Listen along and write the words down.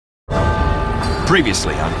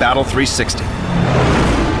Previously on Battle 360.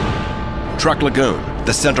 Truck Lagoon,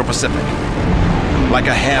 the Central Pacific. Like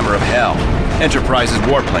a hammer of hell, Enterprise's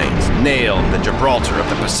warplanes nailed the Gibraltar of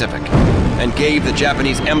the Pacific and gave the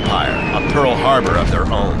Japanese Empire a Pearl Harbor of their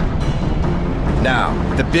own. Now,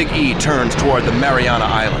 the Big E turns toward the Mariana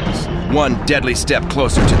Islands, one deadly step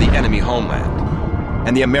closer to the enemy homeland.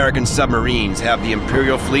 And the American submarines have the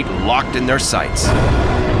Imperial fleet locked in their sights.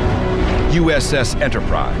 USS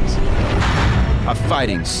Enterprise, a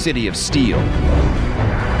fighting city of steel.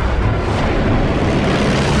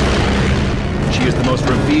 She is the most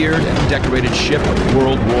revered and decorated ship of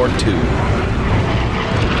World War II.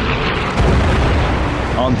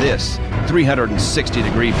 On this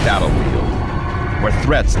 360-degree battlefield, where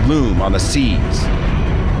threats loom on the seas,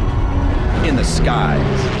 in the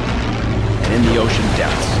skies, and in the ocean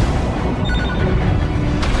depths,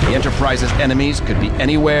 the Enterprise's enemies could be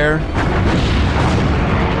anywhere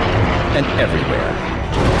and everywhere.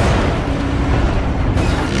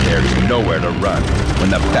 There's nowhere to run when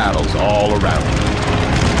the battle's all around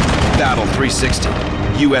you. Battle 360,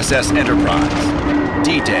 USS Enterprise,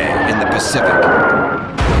 D-Day in the Pacific.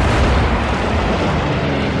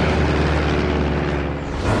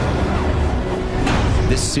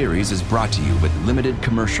 This series is brought to you with limited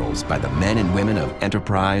commercials by the men and women of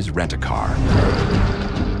Enterprise Rent-A-Car.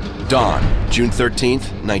 Dawn, June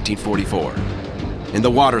 13th, 1944. In the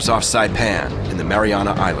waters off Saipan, in the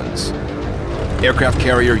Mariana Islands. Aircraft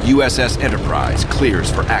carrier USS Enterprise clears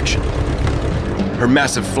for action. Her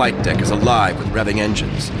massive flight deck is alive with revving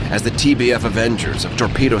engines as the TBF Avengers of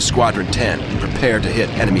Torpedo Squadron 10 prepare to hit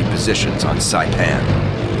enemy positions on Saipan.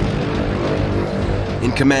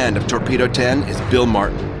 In command of Torpedo 10 is Bill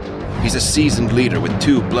Martin. He's a seasoned leader with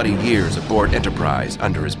 2 bloody years aboard Enterprise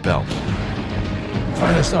under his belt.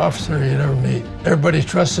 Finest officer you'd ever meet. Everybody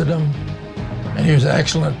trusted him, and he was an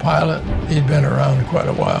excellent pilot. He'd been around quite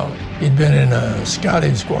a while. He'd been in a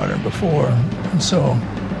scouting squadron before, and so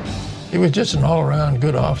he was just an all-around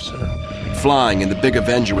good officer. Flying in the Big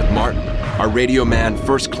Avenger with Martin are Radio Man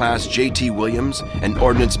First Class J.T. Williams and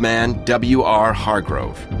Ordnance Man W.R.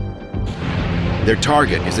 Hargrove. Their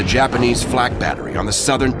target is a Japanese flak battery on the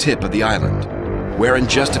southern tip of the island, where in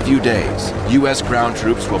just a few days, U.S. ground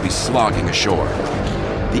troops will be slogging ashore.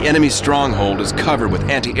 The enemy's stronghold is covered with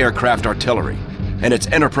anti-aircraft artillery, and it's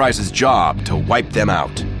Enterprise's job to wipe them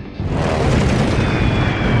out.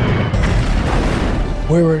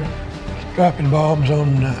 We were dropping bombs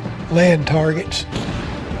on land targets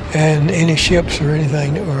and any ships or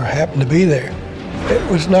anything that were happened to be there. It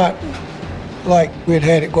was not like we'd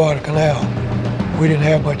had at Guadalcanal. We didn't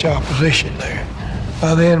have much opposition there.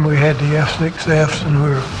 By then we had the F-6Fs and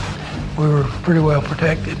we were pretty well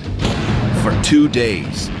protected. For 2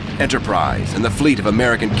 days, Enterprise and the fleet of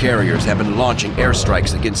American carriers have been launching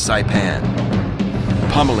airstrikes against Saipan,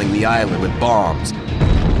 pummeling the island with bombs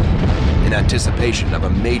in anticipation of a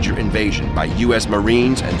major invasion by U.S.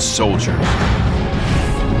 Marines and soldiers.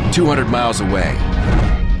 200 miles away,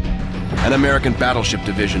 an American battleship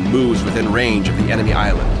division moves within range of the enemy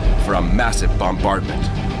island for a massive bombardment.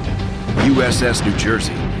 USS New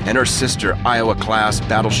Jersey and her sister Iowa-class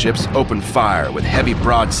battleships open fire with heavy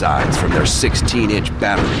broadsides from their 16-inch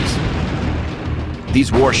batteries.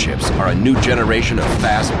 These warships are a new generation of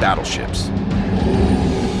fast battleships.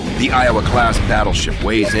 The Iowa-class battleship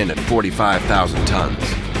weighs in at 45,000 tons,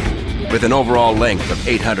 with an overall length of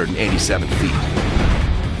 887 feet.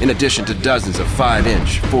 In addition to dozens of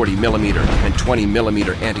 5-inch, 40mm, and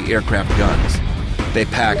 20mm anti-aircraft guns, they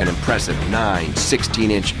pack an impressive 9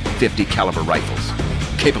 16-inch 50 caliber rifles,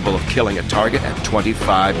 capable of killing a target at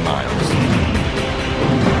 25 miles.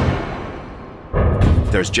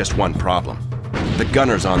 There's just one problem. The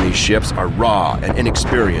gunners on these ships are raw and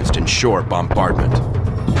inexperienced in shore bombardment.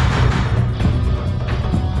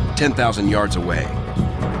 10,000 yards away,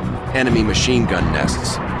 enemy machine gun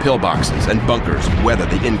nests, pillboxes, and bunkers weather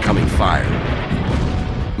the incoming fire.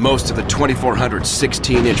 Most of the 2,400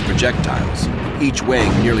 16-inch projectiles, each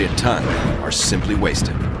weighing nearly a ton, are simply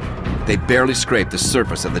wasted. They barely scrape the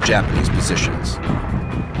surface of the Japanese positions.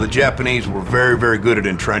 The Japanese were very, very good at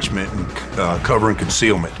entrenchment and cover and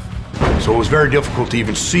concealment. So it was very difficult to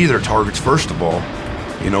even see their targets, first of all,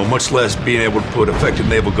 much less being able to put effective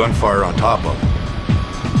naval gunfire on top of them.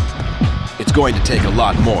 It's going to take a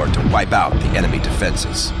lot more to wipe out the enemy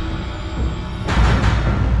defenses.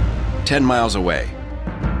 10 miles away,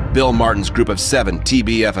 Bill Martin's group of 7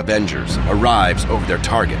 TBF Avengers arrives over their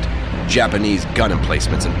target, Japanese gun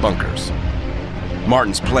emplacements and bunkers.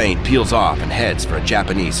 Martin's plane peels off and heads for a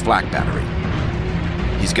Japanese flak battery.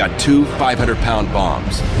 He's got 2 500-pound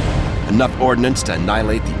bombs, enough ordnance to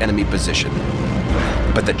annihilate the enemy position.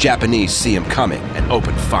 but the Japanese see him coming and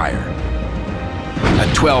open fire.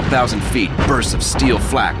 At 12,000 feet, bursts of steel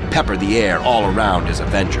flak pepper the air all around his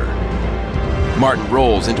Avenger. Martin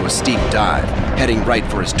rolls into a steep dive, heading right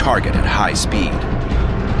for his target at high speed.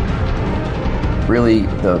 Really,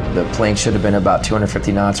 the plane should have been about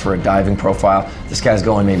 250 knots for a diving profile. This guy's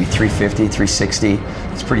going maybe 350, 360.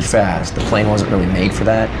 It's pretty fast. The plane wasn't really made for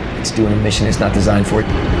that. It's doing a mission it's not designed for.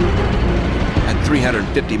 At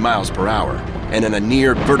 350 miles per hour, and in a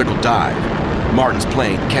near vertical dive, Martin's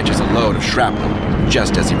plane catches a load of shrapnel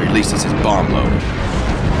just as he releases his bomb load.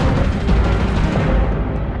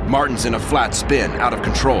 Martin's in a flat spin, out of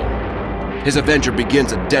control. His Avenger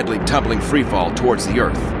begins a deadly tumbling freefall towards the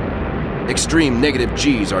Earth. Extreme negative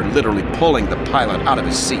G's are literally pulling the pilot out of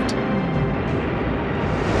his seat.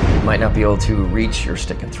 You might not be able to reach your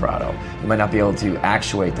stick and throttle. You might not be able to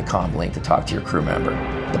actuate the comm link to talk to your crew member.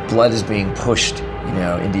 The blood is being pushed,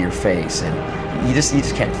 into your face, and you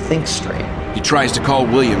just can't think straight. He tries to call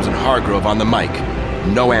Williams and Hargrove on the mic.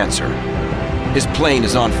 No answer. His plane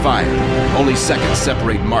is on fire. Only seconds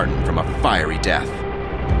separate Martin from a fiery death.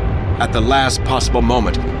 At the last possible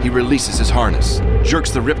moment, he releases his harness,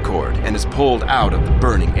 jerks the ripcord, and is pulled out of the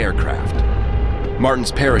burning aircraft.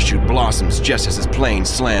 Martin's parachute blossoms just as his plane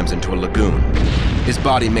slams into a lagoon. His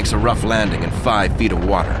body makes a rough landing in 5 feet of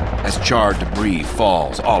water as charred debris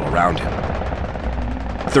falls all around him.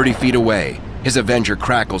 30 feet away, his Avenger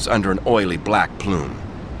crackles under an oily black plume,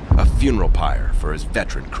 a funeral pyre for his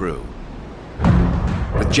veteran crew.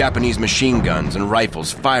 With Japanese machine guns and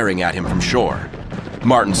rifles firing at him from shore,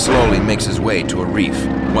 Martin slowly makes his way to a reef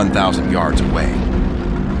 1,000 yards away.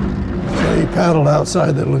 So he paddled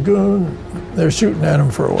outside the lagoon. They were shooting at him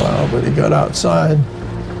for a while, but he got outside.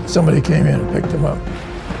 Somebody came in and picked him up.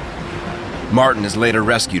 Martin is later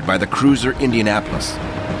rescued by the cruiser Indianapolis,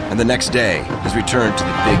 and the next day is returned to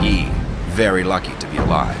the Big E, very lucky to be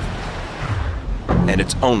alive. And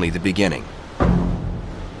it's only the beginning.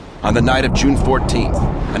 On the night of June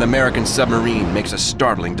 14th, an American submarine makes a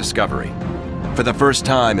startling discovery. For the first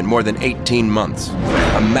time in more than 18 months,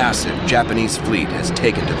 a massive Japanese fleet has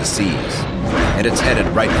taken to the seas, and it's headed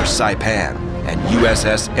right for Saipan and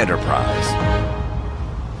USS Enterprise.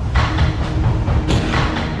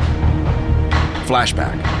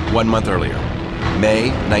 Flashback, 1 month earlier,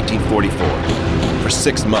 May 1944. For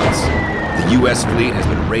 6 months, the U.S. fleet has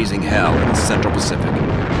been raising hell in the Central Pacific,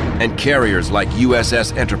 and carriers like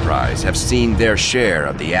USS Enterprise have seen their share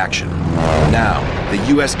of the action. Now, the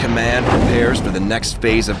U.S. command prepares for the next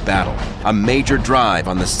phase of battle, a major drive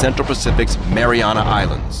on the Central Pacific's Mariana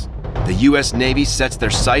Islands. The U.S. Navy sets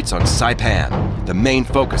their sights on Saipan, the main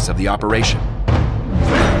focus of the operation.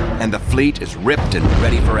 And the fleet is ripped and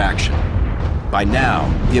ready for action. By now,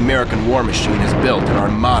 the American war machine has built an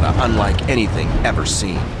armada unlike anything ever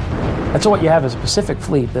seen. That's what you have is a Pacific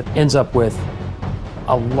fleet that ends up with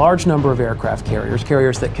a large number of aircraft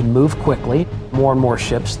carriers that can move quickly, more and more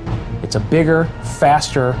ships. It's a bigger,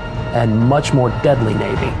 faster, and much more deadly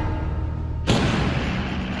Navy.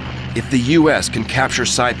 If the U.S. can capture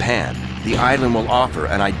Saipan, the island will offer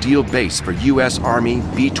an ideal base for U.S. Army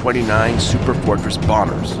B-29 Super Fortress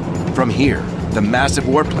bombers. From here, the massive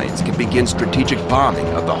warplanes can begin strategic bombing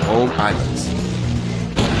of the home islands.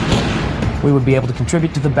 We would be able to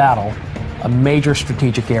contribute to the battle a major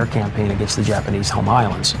strategic air campaign against the Japanese home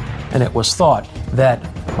islands. And it was thought that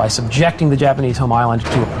by subjecting the Japanese home island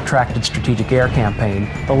to a protracted strategic air campaign,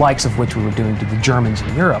 the likes of which we were doing to the Germans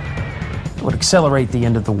in Europe, it would accelerate the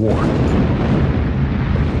end of the war.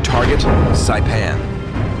 Target, Saipan.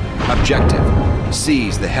 Objective,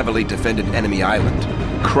 seize the heavily defended enemy island,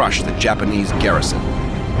 crush the Japanese garrison.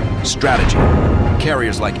 Strategy,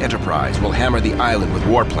 carriers like Enterprise will hammer the island with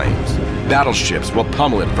warplanes. Battleships will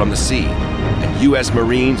pummel it from the sea, and U.S.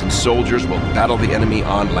 Marines and soldiers will battle the enemy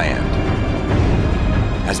on land.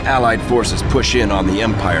 As Allied forces push in on the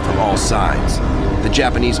Empire from all sides, the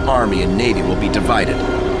Japanese Army and Navy will be divided,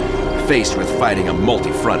 faced with fighting a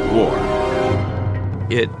multi-front war.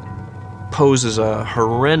 It poses a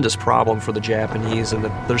horrendous problem for the Japanese in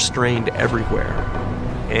that they're strained everywhere.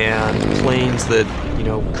 And planes that,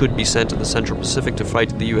 could be sent to the Central Pacific to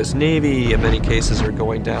fight the U.S. Navy, in many cases are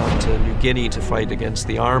going down to New Guinea to fight against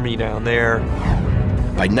the Army down there.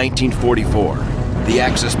 By 1944, the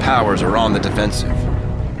Axis powers are on the defensive,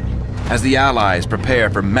 as the Allies prepare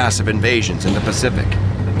for massive invasions in the Pacific,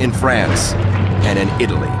 in France, and in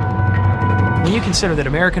Italy. When you consider that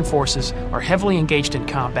American forces are heavily engaged in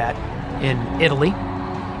combat in Italy,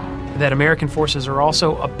 that American forces are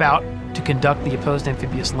also about to conduct the opposed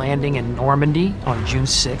amphibious landing in Normandy on June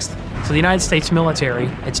 6th. So the United States military,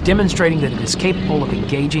 it's demonstrating that it is capable of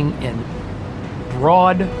engaging in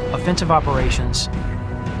broad offensive operations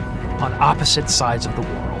on opposite sides of the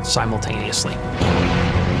world simultaneously.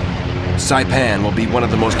 Saipan will be one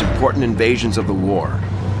of the most important invasions of the war,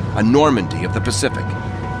 a Normandy of the Pacific,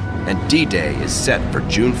 and D-Day is set for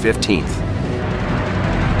June 15th.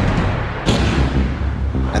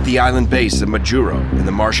 At the island base of Majuro in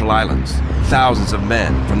the Marshall Islands, thousands of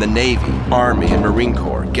men from the Navy, Army, and Marine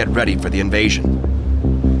Corps get ready for the invasion.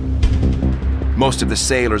 Most of the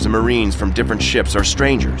sailors and Marines from different ships are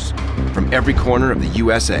strangers from every corner of the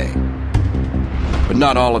USA. But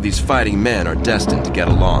not all of these fighting men are destined to get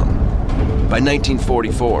along. By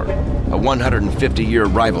 1944, a 150-year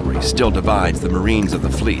rivalry still divides the Marines of the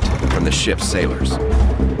fleet from the ship's sailors.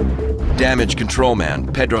 Damage control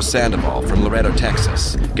man Pedro Sandoval from Laredo,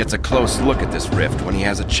 Texas, gets a close look at this rift when he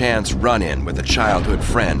has a chance run-in with a childhood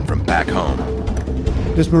friend from back home.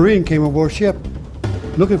 This Marine came aboard ship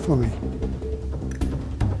looking for me.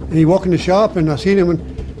 And he walked in the shop, and I seen him,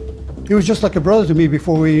 and he was just like a brother to me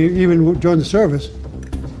before we even joined the service.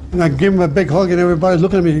 And I gave him a big hug, and everybody's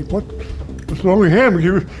looking at me, what's wrong with him?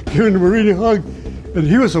 Giving the Marine a hug. And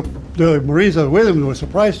the Marines that were with him were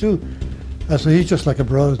surprised too. I said, he's just like a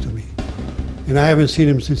brother to me. And I haven't seen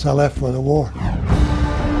him since I left for the war.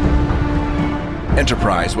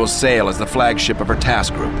 Enterprise will sail as the flagship of her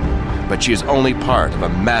task group, but she is only part of a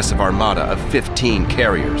massive armada of 15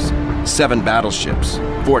 carriers, 7 battleships,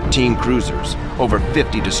 14 cruisers, over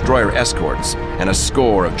 50 destroyer escorts, and a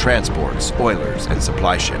score of transports, oilers, and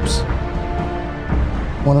supply ships.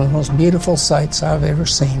 One of the most beautiful sights I've ever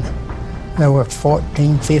seen. There were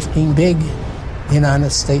 14, 15 big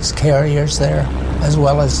United States carriers there, as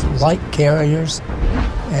well as light carriers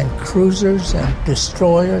and cruisers and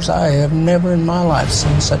destroyers. I have never in my life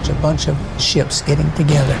seen such a bunch of ships getting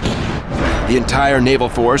together. The entire naval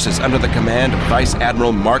force is under the command of Vice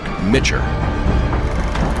Admiral Mark Mitcher.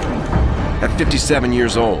 At 57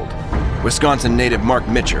 years old, Wisconsin native Mark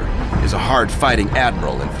Mitcher is a hard-fighting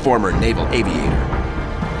admiral and former naval aviator.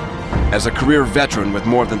 As a career veteran with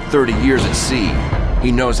more than 30 years at sea,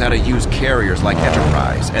 he knows how to use carriers like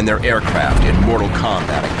Enterprise and their aircraft in mortal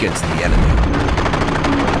combat against the enemy.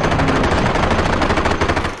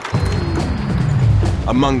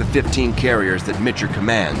 Among the 15 carriers that Mitcher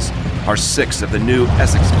commands are 6 of the new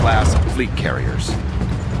Essex-class fleet carriers.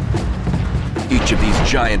 Each of these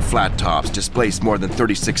giant flat tops displace more than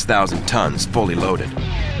 36,000 tons fully loaded,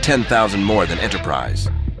 10,000 more than Enterprise.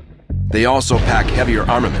 They also pack heavier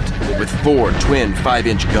armament with 4 twin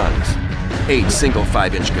 5-inch guns, 8 single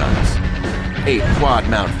 5-inch guns, 8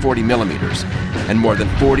 quad-mount 40 millimeters, and more than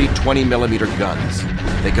 40 20-millimeter guns.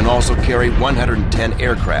 They can also carry 110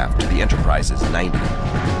 aircraft to the Enterprise's 90.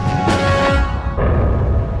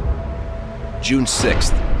 June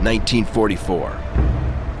 6, 1944.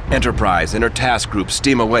 Enterprise and her task group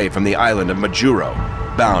steam away from the island of Majuro,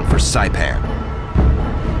 bound for Saipan.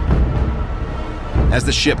 As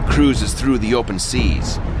the ship cruises through the open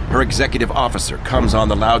seas, her executive officer comes on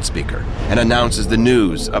the loudspeaker and announces the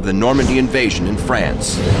news of the Normandy invasion in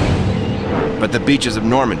France. But the beaches of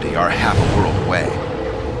Normandy are half a world away.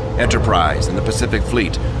 Enterprise and the Pacific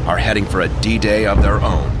Fleet are heading for a D-Day of their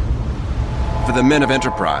own. For the men of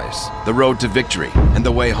Enterprise, the road to victory and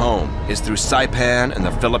the way home is through Saipan and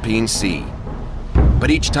the Philippine Sea.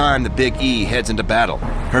 But each time the Big E heads into battle,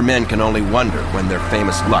 her men can only wonder when their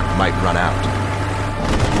famous luck might run out.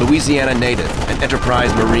 Louisiana native and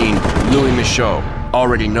Enterprise Marine Louis Michaud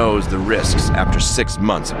already knows the risks after 6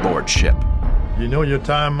 months aboard ship. You know your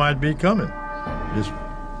time might be coming.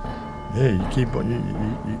 You keep on,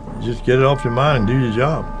 you just get it off your mind and do your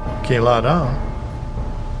job. You can't lie down.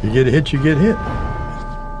 You get hit, you get hit.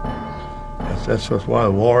 That's why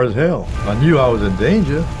war is hell. I knew I was in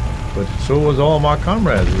danger, but so was all my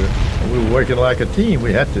comrades. We were working like a team.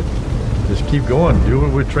 We had to just keep going, do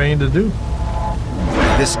what we're trained to do.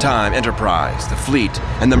 This time, Enterprise, the fleet,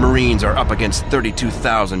 and the Marines are up against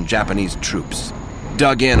 32,000 Japanese troops,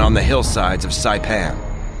 dug in on the hillsides of Saipan.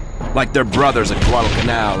 Like their brothers at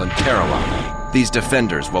Guadalcanal and Tarawa, these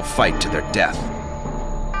defenders will fight to their death.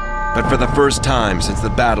 But for the first time since the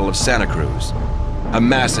Battle of Santa Cruz, a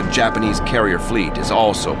massive Japanese carrier fleet is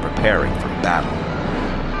also preparing for battle.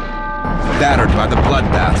 Battered by the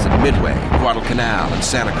bloodbaths at Midway, Guadalcanal, and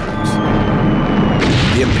Santa Cruz,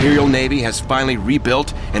 the Imperial Navy has finally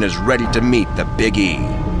rebuilt and is ready to meet the Big E.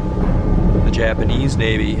 The Japanese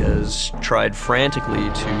Navy has tried frantically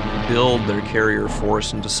to build their carrier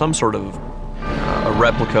force into some sort of a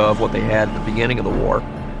replica of what they had at the beginning of the war.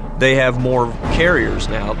 They have more carriers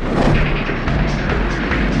now.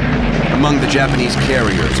 Among the Japanese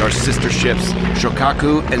carriers are sister ships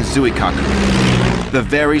Shokaku and Zuikaku, the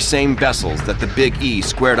very same vessels that the Big E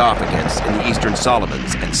squared off against in the Eastern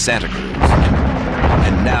Solomons and Santa Cruz.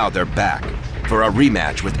 And now they're back for a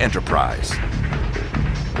rematch with Enterprise.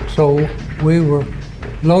 So we were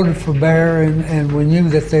loaded for bear, and we knew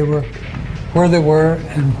that they were where they were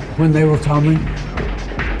and when they were coming.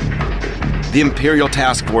 The Imperial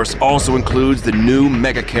Task Force also includes the new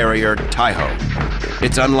mega carrier Taiho.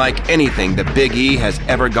 It's unlike anything that Big E has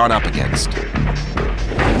ever gone up against.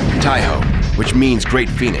 Taiho, which means Great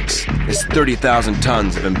Phoenix, is 30,000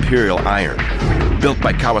 tons of Imperial iron. Built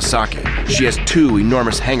by Kawasaki, she has 2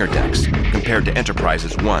 enormous hangar decks compared to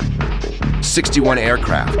Enterprise's 1. 61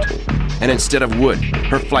 aircraft, and instead of wood,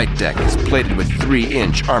 her flight deck is plated with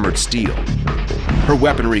 3-inch armored steel. Her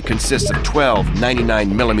weaponry consists of 12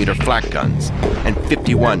 99mm flak guns and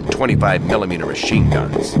 51 25mm machine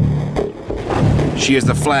guns. She is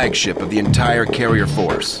the flagship of the entire carrier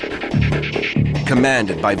force,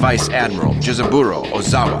 commanded by Vice Admiral Jizaburo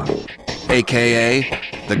Ozawa, aka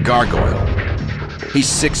the Gargoyle. He's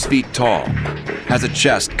 6 feet tall, has a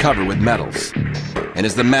chest covered with medals, and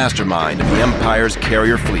is the mastermind of the Empire's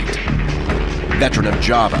carrier fleet. Veteran of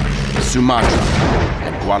Java, Sumatra,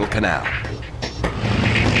 and Guadalcanal.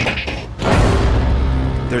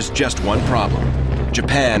 There's just one problem.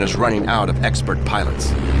 Japan is running out of expert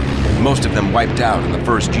pilots. Most of them wiped out in the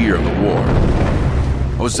first year of the war.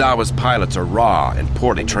 Ozawa's pilots are raw and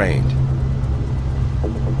poorly trained.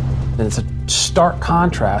 And it's a stark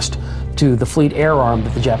contrast to the fleet air arm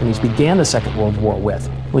that the Japanese began the Second World War with,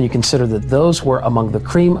 when you consider that those were among the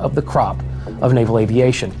cream of the crop of naval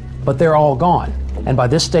aviation. But they're all gone. And by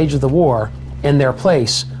this stage of the war, in their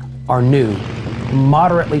place are new,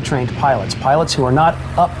 moderately trained pilots, pilots who are not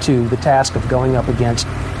up to the task of going up against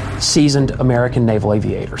seasoned American naval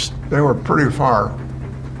aviators. They were pretty far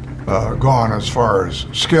gone as far as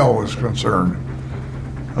skill was concerned.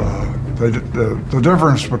 The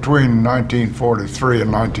difference between 1943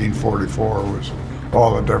 and 1944 was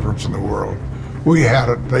all the difference in the world. We had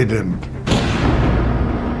it, they didn't.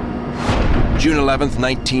 June 11th,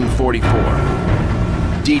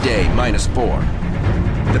 1944. D-Day -4.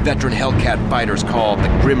 The veteran Hellcat fighters called the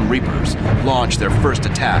Grim Reapers launched their first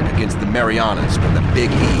attack against the Marianas from the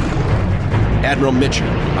Big E. Admiral Mitchell,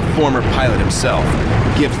 a former pilot himself,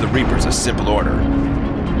 gives the Reapers a simple order: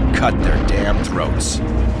 cut their damn throats.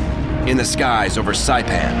 In the skies over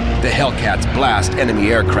Saipan, the Hellcats blast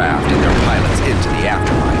enemy aircraft and their pilots into the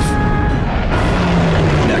afterlife.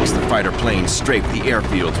 Next, the fighter planes strafe the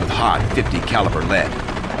airfields with hot .50 caliber lead.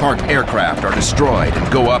 Parked aircraft are destroyed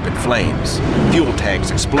and go up in flames. Fuel tanks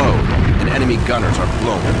explode, and enemy gunners are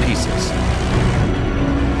blown to pieces.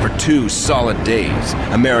 For 2 solid days,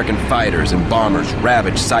 American fighters and bombers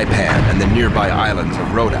ravage Saipan and the nearby islands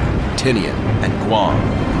of Rota, Tinian, and Guam,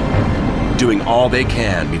 doing all they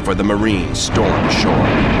can before the Marines storm shore.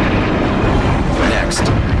 Next,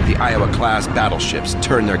 the Iowa-class battleships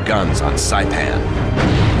turn their guns on Saipan.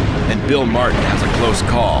 And Bill Martin has a close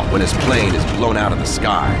call when his plane is blown out of the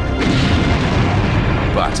sky.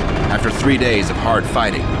 But after 3 days of hard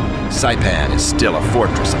fighting, Saipan is still a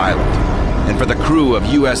fortress island. And for the crew of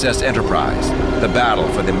USS Enterprise, the battle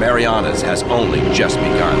for the Marianas has only just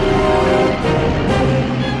begun.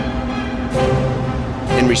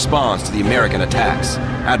 In response to the American attacks,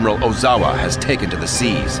 Admiral Ozawa has taken to the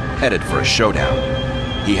seas, headed for a showdown.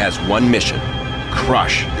 He has one mission: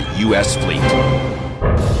 crush the U.S. fleet.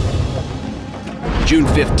 June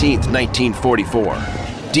 15th, 1944.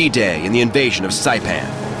 D-Day in the invasion of Saipan.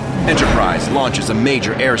 Enterprise launches a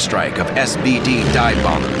major airstrike of SBD dive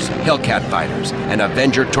bombers, Hellcat fighters, and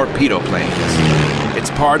Avenger torpedo planes.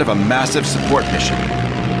 It's part of a massive support mission.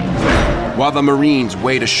 While the Marines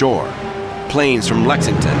wade ashore, planes from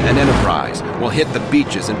Lexington and Enterprise will hit the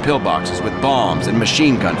beaches and pillboxes with bombs and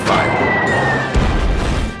machine gun fire.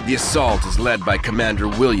 The assault is led by Commander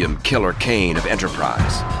William Killer Kane of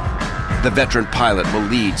Enterprise. The veteran pilot will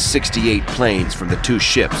lead 68 planes from the 2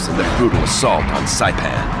 ships in the brutal assault on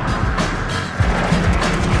Saipan.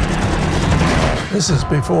 This is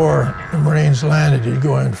before the Marines landed. You'd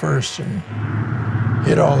go in first and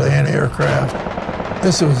hit all the anti-aircraft.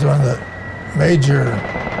 This was one of the major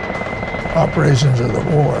operations of the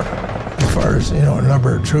war, as far as, a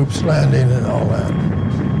number of troops landing and all that.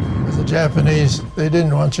 But the Japanese, they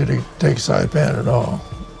didn't want you to take Saipan at all.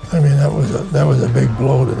 I mean, that was a big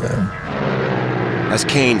blow to them. As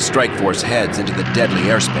Kane's strike force heads into the deadly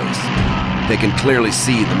airspace, they can clearly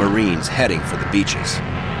see the Marines heading for the beaches.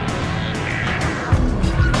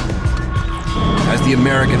 As the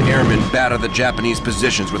American airmen batter the Japanese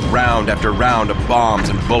positions with round after round of bombs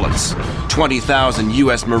and bullets, 20,000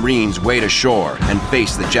 U.S. Marines wade ashore and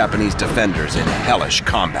face the Japanese defenders in hellish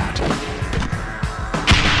combat.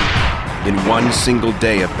 In one single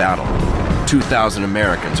day of battle, 2,000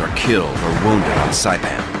 Americans are killed or wounded on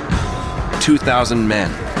Saipan. 2,000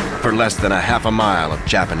 men for less than a half a mile of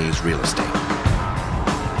Japanese real estate.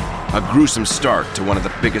 A gruesome start to one of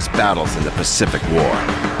the biggest battles in the Pacific War.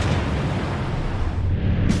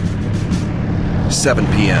 7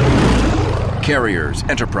 p.m. Carriers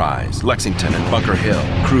Enterprise, Lexington, and Bunker Hill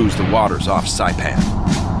cruise the waters off Saipan.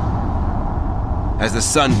 As the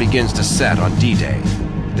sun begins to set on D-Day,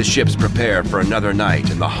 the ships prepare for another night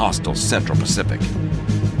in the hostile Central Pacific.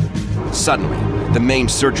 Suddenly, the main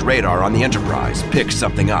search radar on the Enterprise picks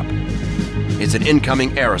something up. It's an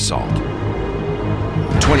incoming air assault.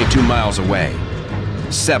 22 miles away,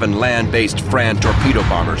 7 land-based Fran torpedo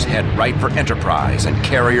bombers head right for Enterprise and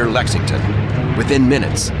carrier Lexington. Within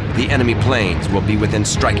minutes, the enemy planes will be within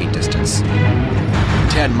striking distance.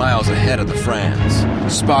 10 miles ahead of the Frans,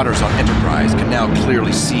 spotters on Enterprise can now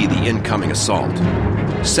clearly see the incoming assault.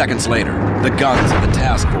 Seconds later, the guns of the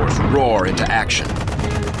task force roar into action.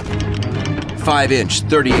 5-inch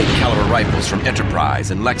 38 caliber rifles from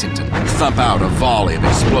Enterprise and Lexington thump out a volley of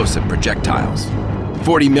explosive projectiles.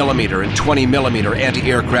 40 millimeter and 20 millimeter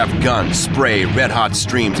anti-aircraft guns spray red-hot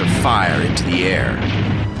streams of fire into the air.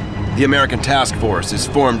 The American task force is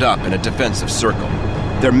formed up in a defensive circle.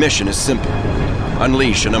 Their mission is simple: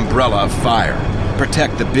 unleash an umbrella of fire,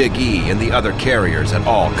 protect the Big E and the other carriers at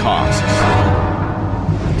all costs.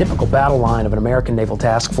 A typical battle line of an American naval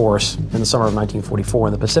task force in the summer of 1944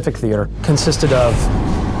 in the Pacific Theater consisted of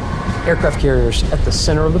aircraft carriers at the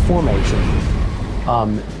center of the formation,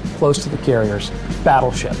 close to the carriers,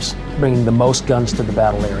 battleships, bringing the most guns to the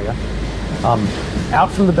battle area. Out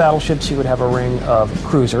from the battleships, you would have a ring of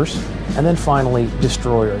cruisers, and then finally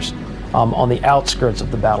destroyers on the outskirts of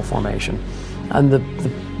the battle formation. And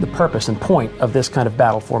the purpose and point of this kind of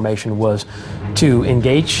battle formation was to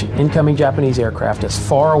engage incoming Japanese aircraft as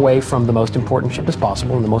far away from the most important ship as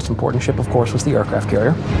possible, and the most important ship, of course, was the aircraft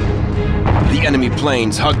carrier. The enemy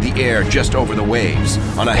planes hugged the air just over the waves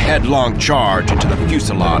on a headlong charge into the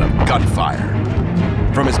fusillade of gunfire.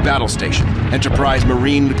 From his battle station, Enterprise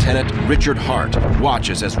Marine Lieutenant Richard Hart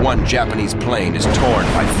watches as one Japanese plane is torn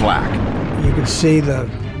by flak. You could see the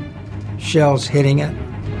shells hitting it,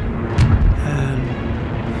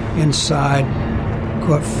 and inside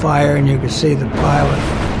caught fire, and you could see the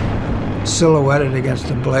pilot silhouetted against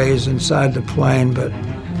the blaze inside the plane, but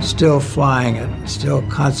still flying it, still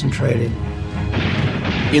concentrating.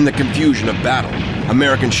 In the confusion of battle,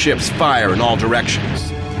 American ships fire in all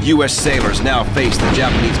directions. U.S. sailors now face the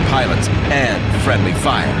Japanese pilots and friendly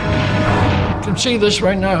fire. You can see this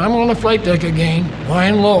right now. I'm on the flight deck again,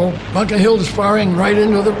 lying low. Bunker Hill is firing right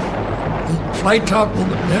into the flight top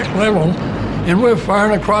deck level, and we're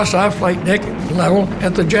firing across our flight deck level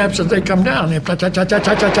at the Japs as they come down.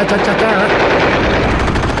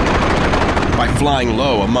 By flying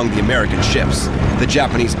low among the American ships, the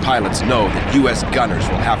Japanese pilots know that U.S. gunners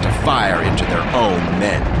will have to fire into their own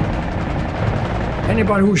men.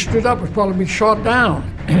 Anybody who stood up would probably be shot down.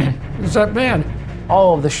 It's that bad.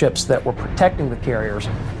 All of the ships that were protecting the carriers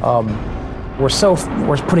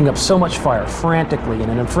were putting up so much fire frantically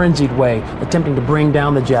and in a frenzied way, attempting to bring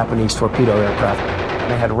down the Japanese torpedo aircraft.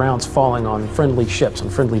 They had rounds falling on friendly ships and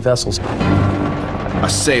friendly vessels. A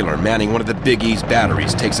sailor manning one of the Big E's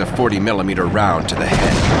batteries takes a 40 millimeter round to the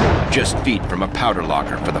head, just feet from a powder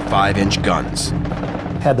locker for the 5-inch guns.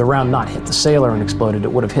 Had the round not hit the sailor and exploded,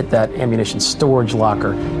 it would have hit that ammunition storage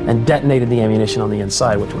locker and detonated the ammunition on the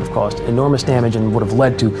inside, which would have caused enormous damage and would have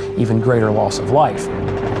led to even greater loss of life.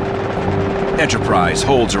 Enterprise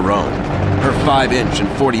holds her own. Her 5-inch and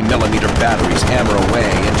 40 millimeter batteries hammer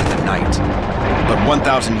away into the night. But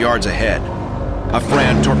 1,000 yards ahead, a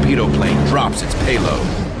Fran torpedo plane drops its payload.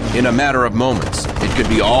 In a matter of moments, it could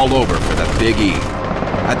be all over for the Big E.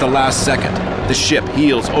 At the last second, the ship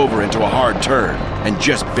heels over into a hard turn and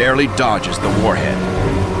just barely dodges the warhead.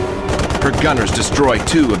 Her gunners destroy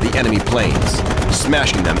 2 of the enemy planes,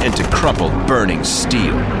 smashing them into crumpled, burning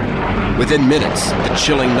steel. Within minutes, the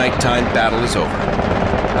chilling nighttime battle is over.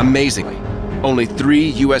 Amazingly, only 3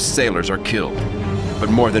 U.S. sailors are killed,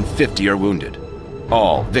 but more than 50 are wounded,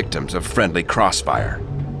 all victims of friendly crossfire.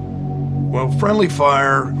 Well, friendly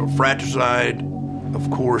fire, fratricide,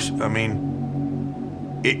 of course, I mean,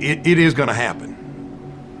 it is going to happen.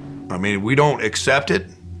 I mean, we don't accept it,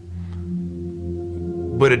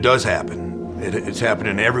 but it does happen. It's happened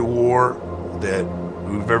in every war that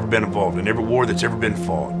we've ever been involved in, every war that's ever been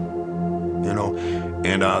fought, you know.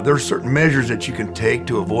 And there are certain measures that you can take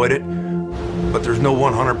to avoid it, but there's no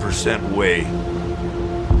 100% way.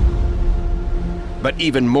 But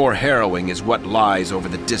even more harrowing is what lies over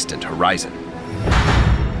the distant horizon.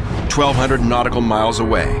 1,200 nautical miles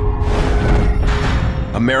away,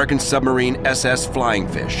 American submarine SS Flying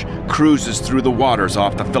Fish cruises through the waters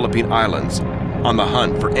off the Philippine Islands on the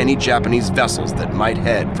hunt for any Japanese vessels that might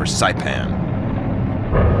head for Saipan.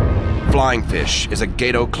 Flying Fish is a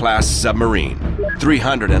Gato-class submarine,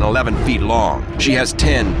 311 feet long. She has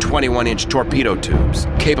 10 21-inch torpedo tubes,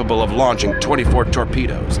 capable of launching 24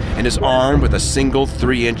 torpedoes, and is armed with a single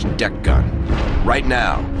 3-inch deck gun. Right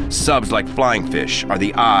now, subs like Flying Fish are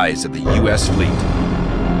the eyes of the U.S. fleet.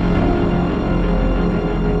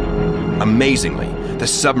 Amazingly, the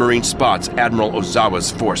submarine spots Admiral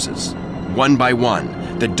Ozawa's forces. One by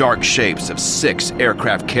one, the dark shapes of 6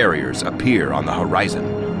 aircraft carriers appear on the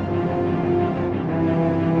horizon.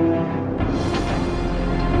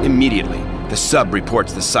 Immediately, the sub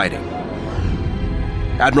reports the sighting.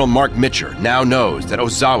 Admiral Mark Mitcher now knows that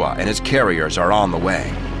Ozawa and his carriers are on the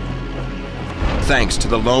way. Thanks to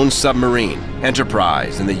the lone submarine,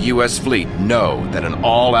 Enterprise and the U.S. fleet know that an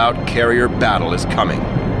all-out carrier battle is coming.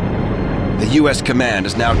 The U.S. command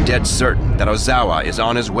is now dead certain that Ozawa is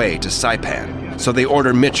on his way to Saipan, so they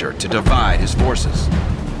order Mitcher to divide his forces.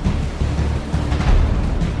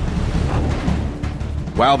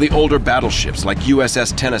 While the older battleships like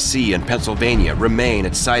USS Tennessee and Pennsylvania remain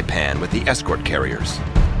at Saipan with the escort carriers,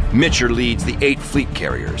 Mitcher leads the 8 fleet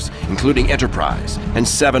carriers, including Enterprise, and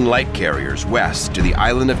 7 light carriers west to the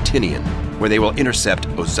island of Tinian, where they will intercept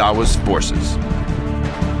Ozawa's forces.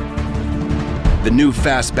 The new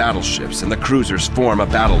fast battleships and the cruisers form a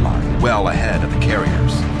battle line well ahead of the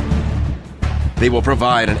carriers. They will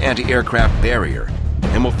provide an anti-aircraft barrier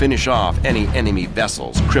and will finish off any enemy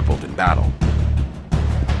vessels crippled in battle.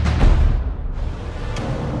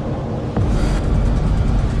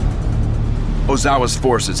 Ozawa's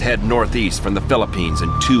forces head northeast from the Philippines in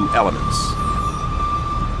 2 elements.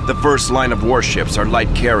 The first line of warships are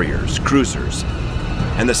light carriers, cruisers,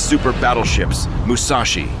 and the super battleships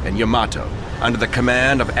Musashi and Yamato under the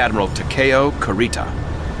command of Admiral Takeo Kurita.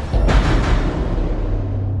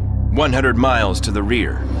 100 miles to the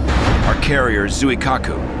rear are carriers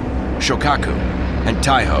Zuikaku, Shokaku, and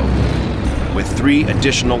Taiho, with 3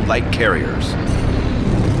 additional light carriers.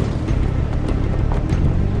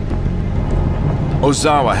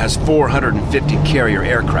 Ozawa has 450 carrier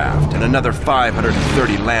aircraft and another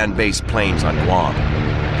 530 land-based planes on Guam.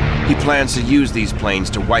 He plans to use these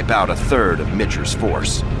planes to wipe out a third of Mitcher's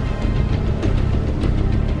force.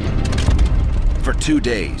 For 2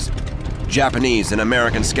 days, Japanese and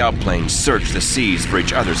American scout planes search the seas for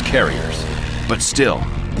each other's carriers. But still,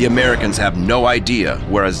 the Americans have no idea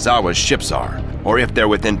where Ozawa's ships are, or if they're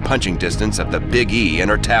within punching distance of the Big E and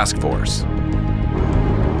her task force.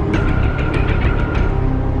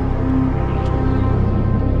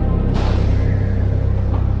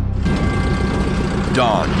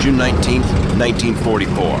 Dawn, June 19,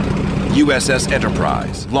 1944. USS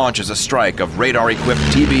Enterprise launches a strike of radar-equipped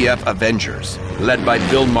TBF Avengers, led by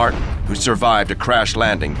Bill Martin, who survived a crash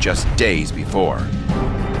landing just days before.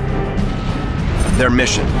 Their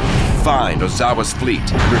mission: find Ozawa's fleet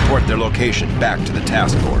and report their location back to the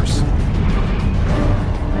task force.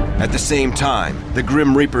 At the same time, the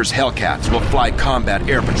Grim Reaper's Hellcats will fly combat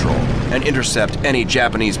air patrol and intercept any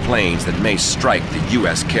Japanese planes that may strike the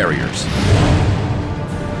U.S. carriers.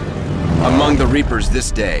 Among the Reapers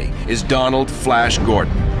this day is Donald Flash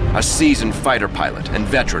Gordon, a seasoned fighter pilot and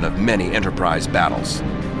veteran of many Enterprise battles.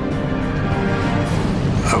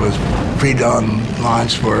 I was pre-dawn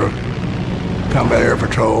launch for combat air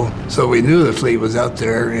patrol, so we knew the fleet was out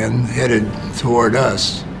there and headed toward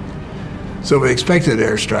us. So we expected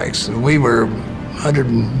airstrikes. We were 100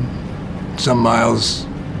 and some miles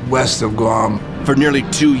west of Guam. For nearly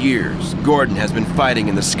 2 years, Gordon has been fighting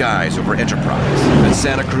in the skies over Enterprise at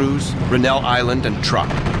Santa Cruz, Rennell Island, and Truk.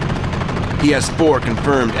 He has 4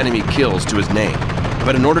 confirmed enemy kills to his name,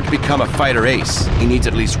 but in order to become a fighter ace, he needs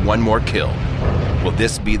at least 1 more kill. Will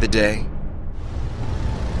this be the day?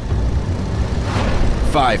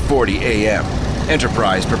 5:40 a.m.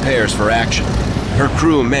 Enterprise prepares for action. Her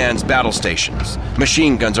crew mans battle stations.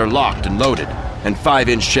 Machine guns are locked and loaded, and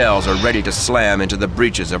 5-inch shells are ready to slam into the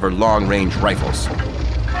breeches of her long-range rifles.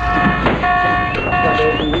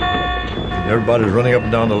 Everybody's running up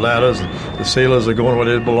and down the ladders, and the sailors are going where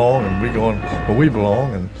they belong, and we're going where we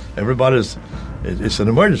belong, and everybody's, it's an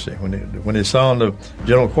emergency. When they sound the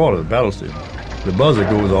general quarters, battle station, the buzzer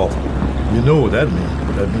goes off. You know what that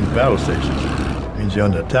means. That means battle station. It means you're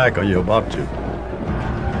under attack or you're about to.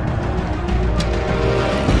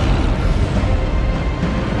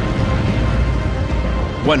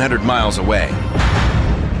 "100 miles away.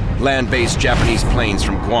 Land-based Japanese planes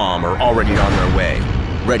from Guam are already on their way,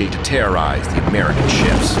 ready to terrorize the American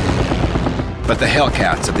ships. But the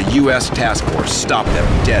Hellcats of the U.S. task force stop them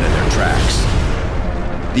dead in their tracks.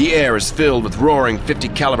 The air is filled with roaring 50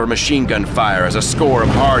 caliber machine gun fire as a score of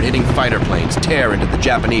hard-hitting fighter planes tear into the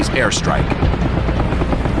Japanese airstrike.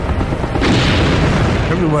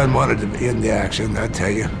 Everyone wanted to be in the action, I tell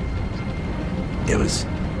you. It's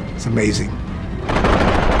amazing.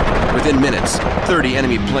 Within minutes, 30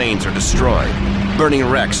 enemy planes are destroyed. Burning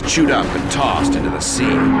wrecks chewed up and tossed into the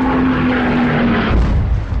sea.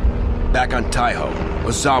 Back on Taiho,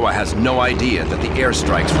 Ozawa has no idea that the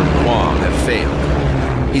airstrikes from Guam have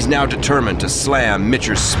failed. He's now determined to slam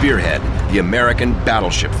Mitcher's spearhead, the American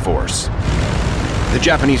battleship force. The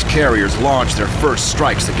Japanese carriers launch their first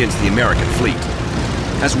strikes against the American fleet.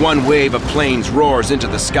 As one wave of planes roars into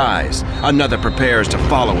the skies, another prepares to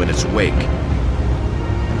follow in its wake.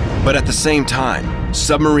 But at the same time,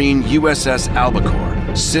 submarine USS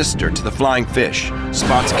Albacore, sister to the Flying Fish,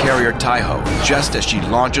 spots carrier Taiho just as she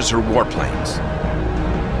launches her warplanes.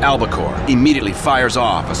 Albacore immediately fires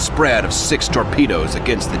off a spread of 6 torpedoes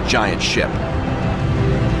against the giant ship.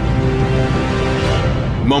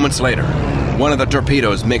 Moments later, one of the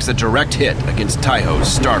torpedoes makes a direct hit against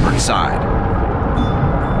Taiho's starboard side.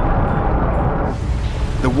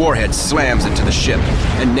 The warhead slams into the ship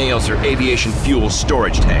and nails her aviation fuel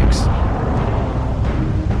storage tanks.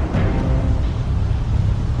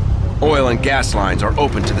 Oil and gas lines are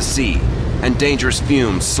open to the sea, and dangerous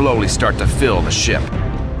fumes slowly start to fill the ship.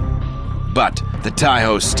 But the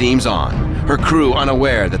Taiho steams on, her crew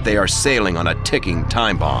unaware that they are sailing on a ticking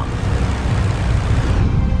time bomb.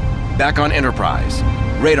 Back on Enterprise,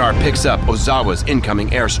 radar picks up Ozawa's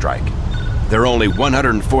incoming airstrike. They're only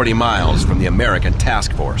 140 miles from the American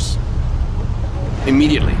task force.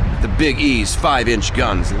 Immediately, the Big E's 5-inch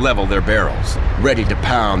guns level their barrels, ready to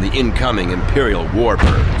pound the incoming Imperial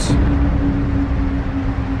warbirds.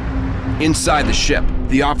 Inside the ship,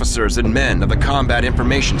 the officers and men of the Combat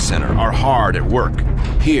Information Center are hard at work.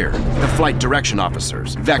 Here, the flight direction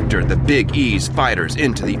officers vector the Big E's fighters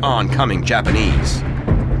into the oncoming Japanese.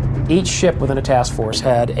 Each ship within a task force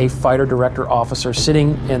had a fighter director officer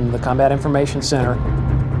sitting in the Combat Information Center.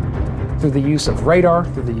 Through the use of radar,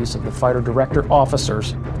 through the use of the fighter director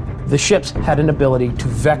officers, the ships had an ability to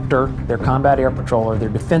vector their combat air patrol or their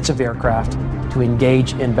defensive aircraft to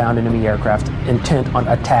engage inbound enemy aircraft intent on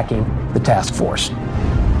attacking the task force.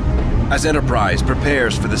 As Enterprise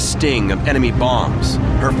prepares for the sting of enemy bombs,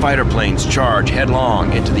 her fighter planes charge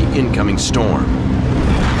headlong into the incoming storm.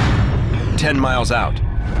 10 miles out,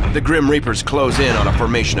 the Grim Reapers close in on a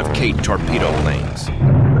formation of Kate torpedo planes.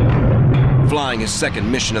 Flying his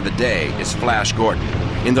second mission of the day is Flash Gordon,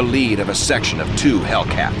 in the lead of a section of 2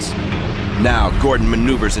 Hellcats. Now Gordon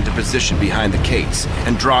maneuvers into position behind the Kates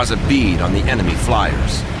and draws a bead on the enemy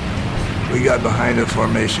flyers. We got behind a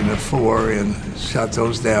formation of 4 and shot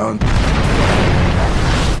those down.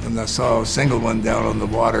 And I saw a single one down on the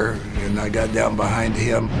water, and I got down behind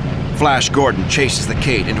him. Flash Gordon chases the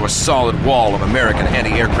Kate into a solid wall of American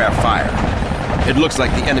anti-aircraft fire. It looks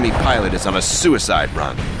like the enemy pilot is on a suicide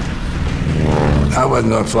run. I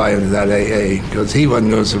wasn't going to fly into that AA because he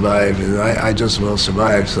wasn't going to survive, and I just will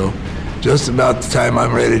survive. So just about the time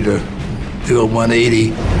I'm ready to do a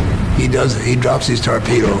 180, he drops his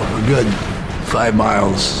torpedo a good 5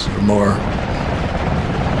 miles or more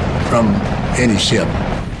from any ship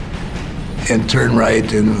and turned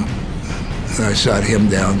right, and I shot him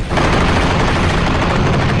down.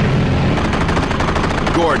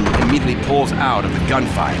 Gordon immediately pulls out of the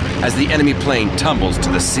gunfire as the enemy plane tumbles to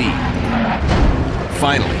the sea.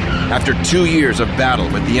 Finally, after 2 years of battle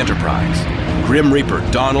with the Enterprise, Grim Reaper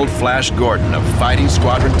Donald Flash Gordon of Fighting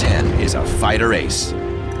Squadron 10 is a fighter ace.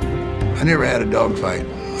 I never had a dogfight.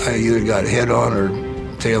 I either got head on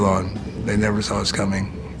or tail on. They never saw us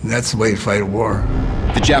coming. And that's the way you fight a war.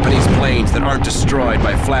 The Japanese planes that aren't destroyed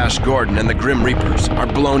by Flash Gordon and the Grim Reapers are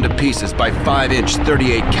blown to pieces by 5-inch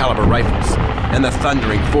 38 caliber rifles and the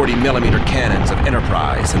thundering 40mm cannons of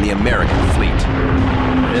Enterprise and the American fleet.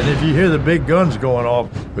 And if you hear the big guns going off,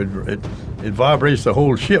 it vibrates the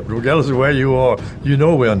whole ship. Regardless of where you are, you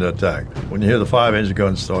know we're under attack. When you hear the 5-inch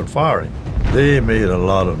guns start firing, they made a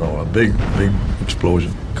lot of noise, a big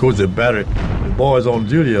explosion. Of course, the battery, the boys on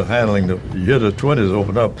duty are handling you hear the 20s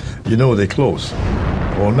open up, you know they're close.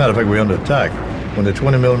 Well, as a matter of fact, we're under attack. When the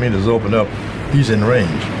 20mm open up, he's in range.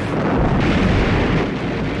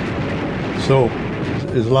 So,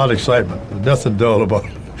 there's a lot of excitement. There's nothing dull about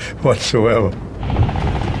it whatsoever.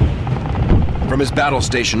 From his battle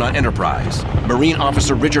station on Enterprise, Marine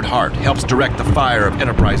Officer Richard Hart helps direct the fire of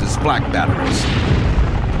Enterprise's flak batteries.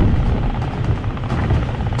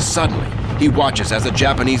 Suddenly, he watches as a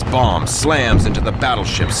Japanese bomb slams into the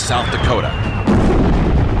battleship South Dakota.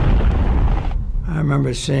 I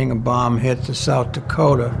remember seeing a bomb hit the South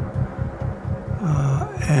Dakota,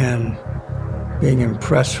 and being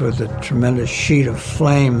impressed with the tremendous sheet of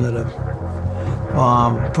flame that a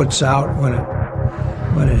bomb puts out when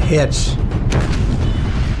it hits.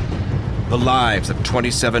 The lives of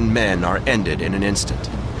 27 men are ended in an instant.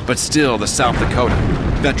 But still, the South Dakota,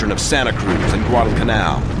 veteran of Santa Cruz and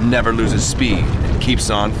Guadalcanal, never loses speed and keeps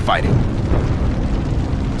on fighting.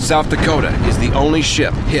 South Dakota is the only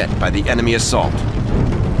ship hit by the enemy assault.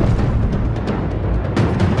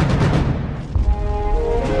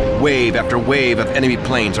 Wave after wave of enemy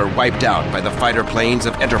planes are wiped out by the fighter planes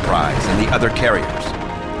of Enterprise and the other carriers.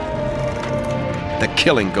 The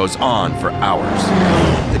killing goes on for hours.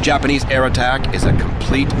 The Japanese air attack is a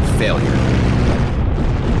complete failure.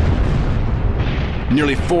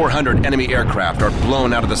 Nearly 400 enemy aircraft are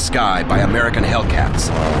blown out of the sky by American Hellcats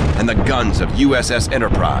and the guns of USS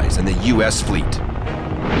Enterprise and the U.S. fleet.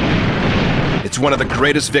 It's one of the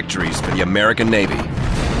greatest victories for the American Navy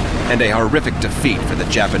and a horrific defeat for the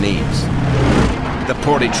Japanese. The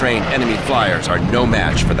poorly trained enemy flyers are no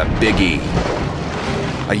match for the Big E.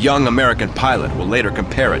 A young American pilot will later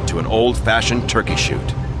compare it to an old-fashioned turkey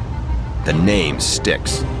shoot. The name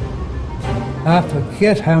sticks. I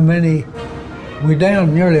forget how many, we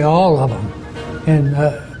downed nearly all of them. And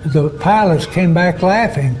the pilots came back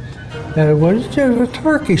laughing that it was just a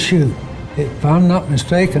turkey shoot. If I'm not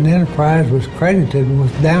mistaken, Enterprise was credited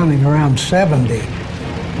with downing around 70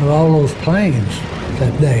 of all those planes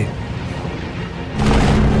that day.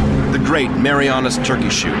 The Great Marianas Turkey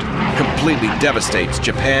Shoot completely devastates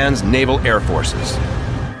Japan's naval air forces.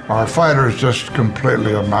 Our fighters just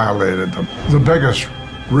completely annihilated them. The biggest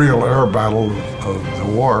real air battle of the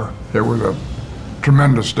war. It was a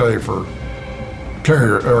tremendous day for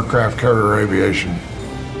aircraft carrier aviation.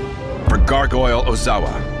 For Gargoyle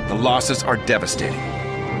Ozawa, the losses are devastating,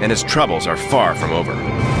 and his troubles are far from over.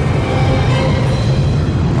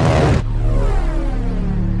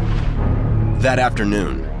 That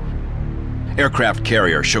afternoon, aircraft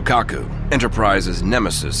carrier Shokaku, Enterprise's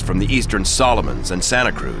nemesis from the Eastern Solomons and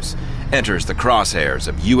Santa Cruz, enters the crosshairs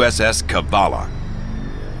of USS Kavala.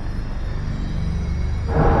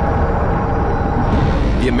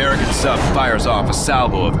 The American sub fires off a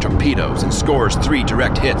salvo of torpedoes and scores 3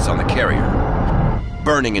 direct hits on the carrier.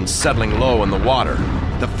 Burning and settling low in the water,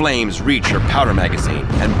 the flames reach her powder magazine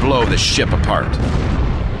and blow the ship apart.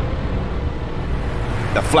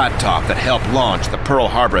 The flat top that helped launch the Pearl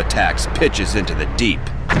Harbor attacks pitches into the deep.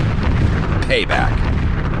 Payback.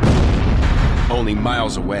 Only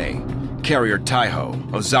miles away, carrier Taiho,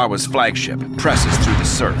 Ozawa's flagship, presses through the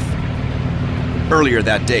surf. Earlier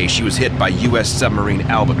that day, she was hit by U.S. submarine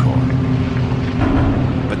Albacore.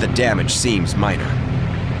 But the damage seems minor.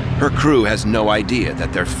 Her crew has no idea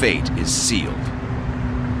that their fate is sealed.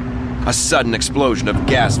 A sudden explosion of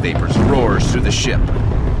gas vapors roars through the ship,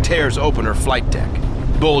 tears open her flight deck,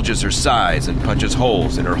 bulges her sides and punches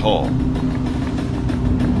holes in her hull.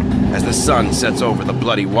 As the sun sets over the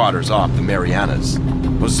bloody waters off the Marianas,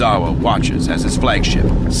 Ozawa watches as his flagship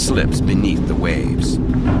slips beneath the waves.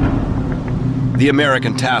 The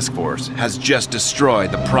American task force has just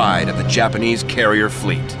destroyed the pride of the Japanese carrier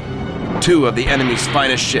fleet. 2 of the enemy's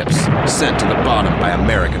finest ships sent to the bottom by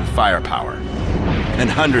American firepower, and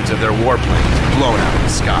hundreds of their warplanes blown out of the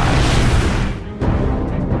sky.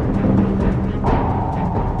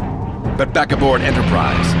 But back aboard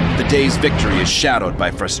Enterprise, the day's victory is shadowed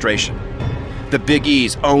by frustration. The Big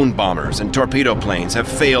E's own bombers and torpedo planes have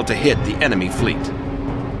failed to hit the enemy fleet.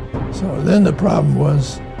 So then the problem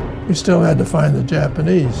was, we still had to find the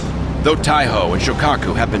Japanese. Though Taiho and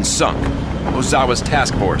Shokaku have been sunk, Ozawa's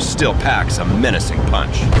task force still packs a menacing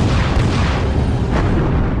punch.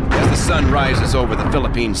 As the sun rises over the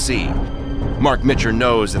Philippine Sea, Mark Mitcher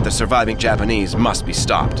knows that the surviving Japanese must be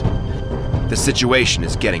stopped. The situation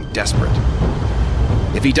is getting desperate.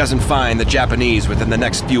 If he doesn't find the Japanese within the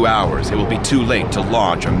next few hours, it will be too late to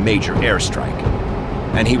launch a major airstrike,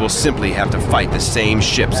 and he will simply have to fight the same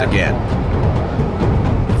ships again.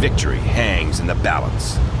 Victory hangs in the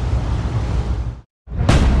balance.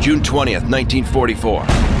 June 20th, 1944.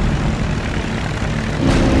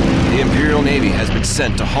 The Imperial Navy has been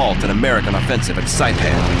sent to halt an American offensive at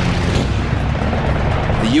Saipan.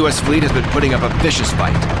 The U.S. fleet has been putting up a vicious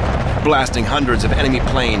fight, blasting hundreds of enemy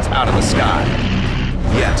planes out of the sky.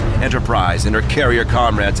 Yet, Enterprise and her carrier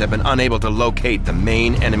comrades have been unable to locate the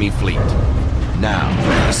main enemy fleet. Now,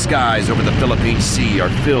 the skies over the Philippine Sea are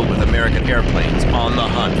filled with American airplanes on the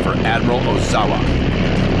hunt for Admiral Ozawa.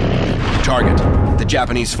 Target, the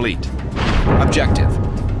Japanese fleet. Objective,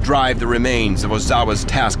 drive the remains of Ozawa's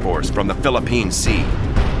task force from the Philippine Sea.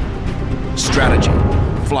 Strategy,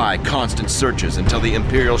 fly constant searches until the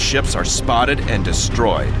Imperial ships are spotted and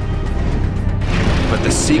destroyed. But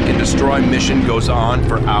the seek and destroy mission goes on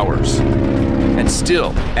for hours. And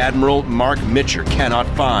still, Admiral Mark Mitcher cannot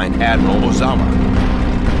find Admiral Ozawa.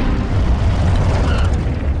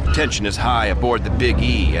 Tension is high aboard the Big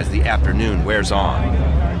E as the afternoon wears on.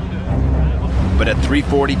 But at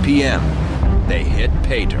 3:40 p.m., they hit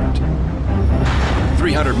pay dirt.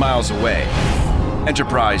 300 miles away,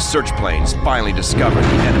 Enterprise search planes finally discover the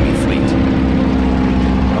enemy fleet.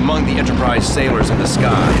 Among the Enterprise sailors in the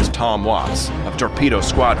sky is Tom Watts of Torpedo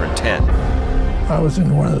Squadron 10. I was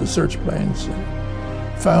in one of the search planes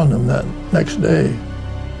and found them that next day.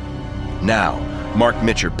 Now, Mark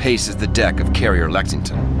Mitcher paces the deck of Carrier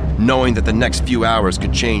Lexington, knowing that the next few hours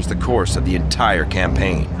could change the course of the entire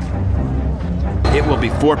campaign. It will be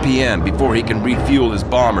 4 p.m. before he can refuel his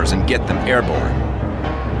bombers and get them airborne.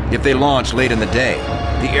 If they launch late in the day,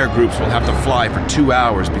 the air groups will have to fly for 2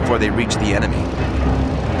 hours before they reach the enemy.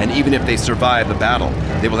 And even if they survive the battle,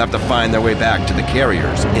 they will have to find their way back to the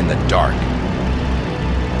carriers in the dark.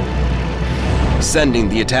 Sending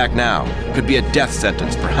the attack now could be a death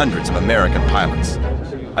sentence for hundreds of American pilots.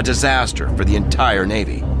 A disaster for the entire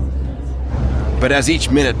Navy. But as each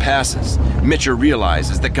minute passes, Mitcher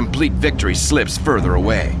realizes that complete victory slips further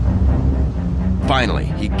away. Finally,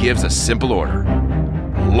 he gives a simple order.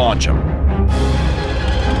 Launch them.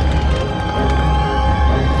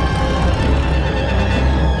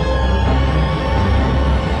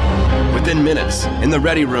 Within minutes, in the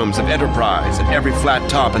ready rooms of Enterprise and every flat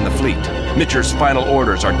top in the fleet, Mitcher's final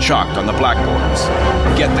orders are chalked on the blackboards.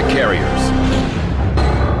 Get the carriers.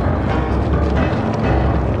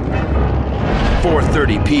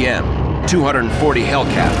 4:30 p.m., 240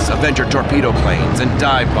 Hellcats, Avenger torpedo planes, and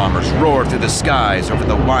dive bombers roar through the skies over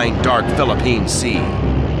the wine-dark Philippine Sea.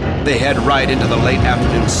 They head right into the late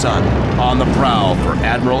afternoon sun, on the prowl for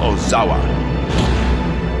Admiral Ozawa.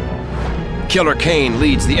 Killer Kane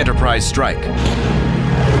leads the Enterprise strike.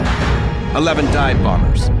 11 dive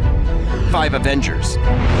bombers, 5 Avengers,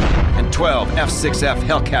 and 12 F-6F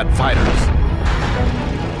Hellcat fighters.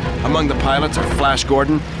 Among the pilots are Flash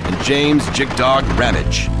Gordon and James Jigdog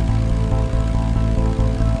Ramage.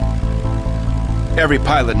 Every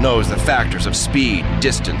pilot knows the factors of speed,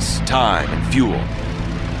 distance, time, and fuel.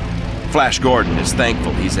 Flash Gordon is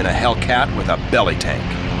thankful he's in a Hellcat with a belly tank.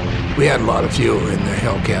 We had a lot of fuel in the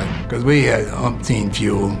Hellcat because we had umpteen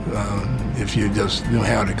fuel if you just knew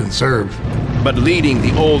how to conserve. But leading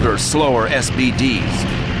the older, slower SBDs,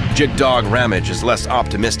 Jigdog Ramage is less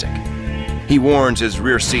optimistic. He warns his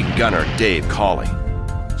rear seat gunner, Dave Cawley.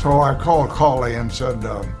 So I called Cawley and said,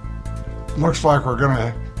 looks like we're going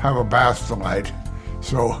to have a bath tonight,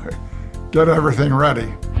 so get everything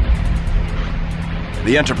ready.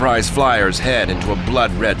 The Enterprise flyers head into a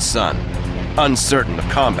blood-red sun, uncertain of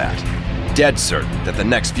combat, dead certain that the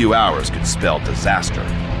next few hours could spell disaster.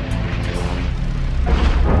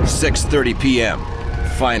 6:30 p.m.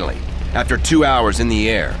 Finally, after 2 hours in the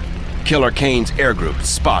air, Killer Kane's air group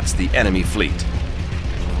spots the enemy fleet.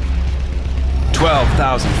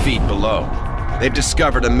 12,000 feet below, they've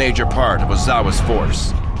discovered a major part of Ozawa's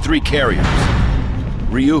force. 3 carriers,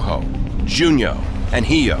 Ryuho, Junyo, and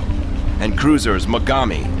Hiyo, and cruisers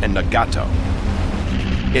Mogami and Nagato.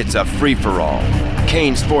 It's a free-for-all.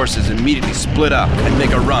 Kane's forces immediately split up and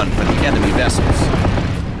make a run for the enemy vessels.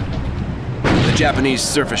 The Japanese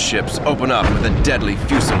surface ships open up with a deadly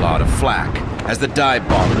fusillade of flak as the dive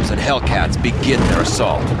bombers and Hellcats begin their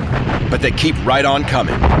assault. But they keep right on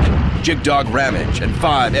coming. Jigdog Ramage and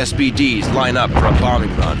 5 SBDs line up for a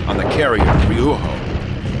bombing run on the carrier Ryuho.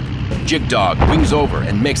 Jigdog wings over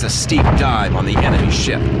and makes a steep dive on the enemy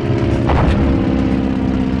ship.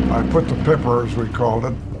 I put the pipper, as we called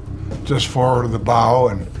it, just forward of the bow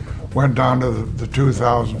and went down to the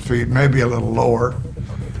 2,000 feet, maybe a little lower,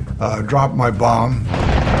 dropped my bomb.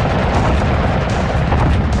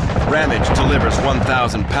 Ramage delivers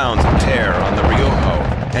 1,000 pounds of tear on the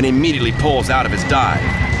Ryuho and immediately pulls out of his dive.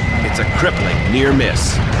 It's a crippling near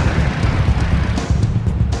miss.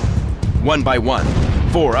 One by one,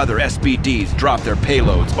 4 other SBDs drop their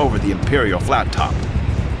payloads over the Imperial flat top.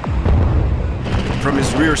 From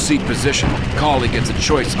his rear seat position, Cawley gets a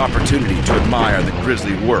choice opportunity to admire the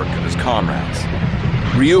grisly work of his comrades.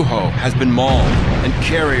 Ryuho has been mauled, and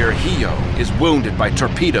carrier Hiyo is wounded by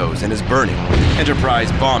torpedoes and is burning.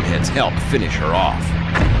 Enterprise bomb hits help finish her off.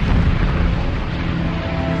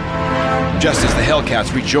 Just as the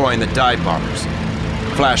Hellcats rejoin the dive bombers,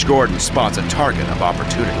 Flash Gordon spots a target of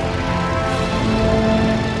opportunity.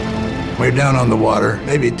 We're down on the water,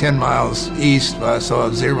 maybe 10 miles east. I saw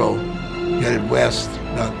a Zero headed west,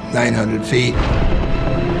 about 900 feet.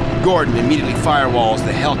 Gordon immediately firewalls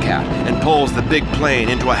the Hellcat and pulls the big plane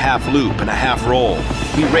into a half loop and a half roll.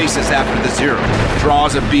 He races after the Zero,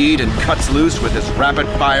 draws a bead, and cuts loose with his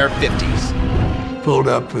rapid-fire 50s. Pulled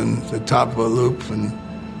up in the top of a loop and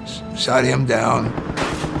shot him down.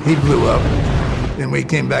 He blew up, and we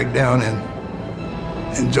came back down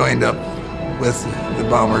and joined up with the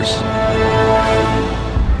bombers.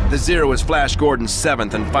 The Zero is Flash Gordon's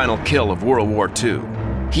 7th and final kill of World War II.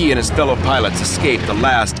 He and his fellow pilots escape the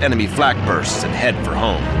last enemy flak bursts and head for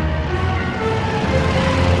home.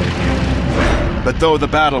 But though the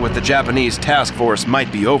battle with the Japanese task force might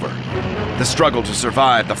be over, the struggle to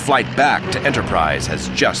survive the flight back to Enterprise has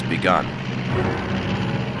just begun.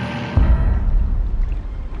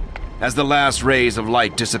 As the last rays of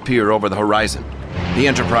light disappear over the horizon, the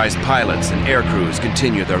Enterprise pilots and air crews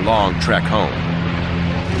continue their long trek home.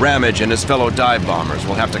 Ramage and his fellow dive bombers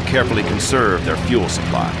will have to carefully conserve their fuel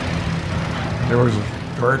supply. It was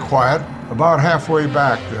very quiet. About halfway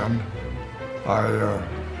back then, I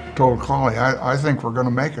told Conley, I think we're going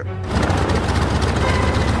to make it.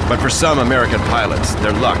 But for some American pilots,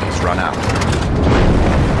 their luck has run out.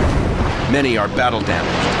 Many are battle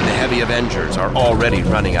damaged, and the heavy Avengers are already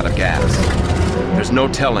running out of gas. There's no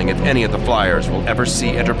telling if any of the flyers will ever see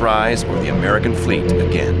Enterprise or the American fleet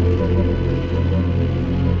again.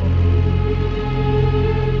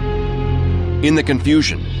 In the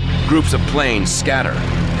confusion, groups of planes scatter,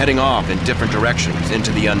 heading off in different directions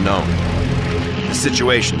into the unknown. The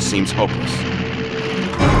situation seems hopeless.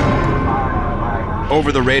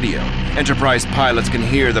 Over the radio, Enterprise pilots can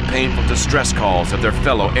hear the painful distress calls of their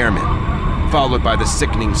fellow airmen, followed by the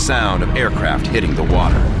sickening sound of aircraft hitting the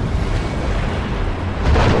water.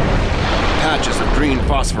 Patches of green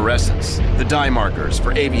phosphorescence, the dye markers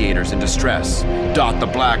for aviators in distress, dot the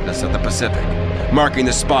blackness of the Pacific, marking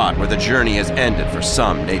the spot where the journey has ended for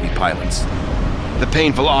some Navy pilots. The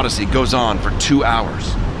painful odyssey goes on for 2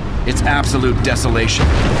 hours. It's absolute desolation,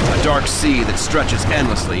 a dark sea that stretches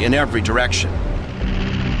endlessly in every direction.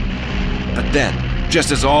 But then,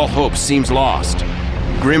 just as all hope seems lost,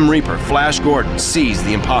 Grim Reaper Flash Gordon sees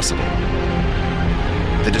the impossible.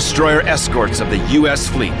 The destroyer escorts of the U.S.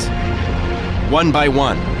 fleet. One by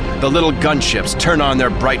one, the little gunships turn on their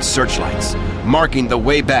bright searchlights, marking the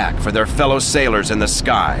way back for their fellow sailors in the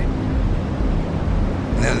sky.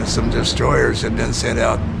 And then some destroyers had been sent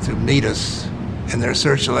out to meet us, and their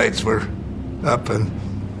searchlights were up, and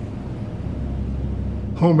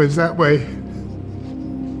home is that way.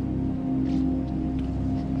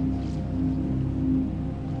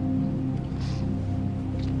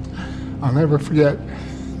 I'll never forget.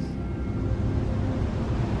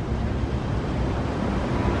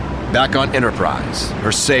 Back on Enterprise,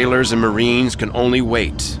 her sailors and Marines can only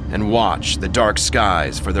wait and watch the dark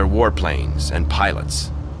skies for their warplanes and pilots.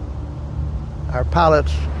 Our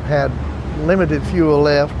pilots had limited fuel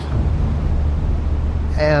left,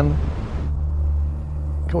 and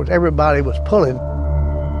of course everybody was pulling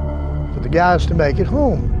for the guys to make it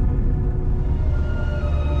home.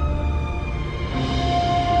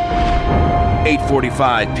 At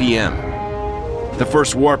 8:45 p.m. The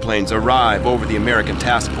first warplanes arrive over the American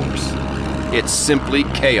task force. It's simply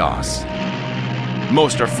chaos.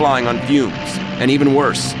 Most are flying on fumes, and even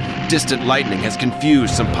worse, distant lightning has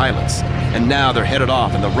confused some pilots, and now they're headed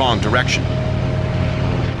off in the wrong direction.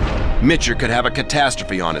 Mitcher could have a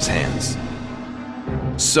catastrophe on his hands.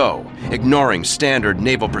 So, ignoring standard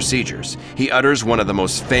naval procedures, he utters one of the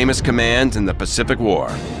most famous commands in the Pacific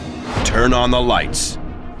War: turn on the lights.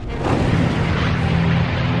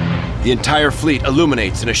 The entire fleet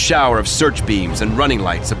illuminates in a shower of search beams and running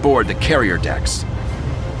lights aboard the carrier decks.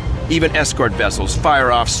 Even escort vessels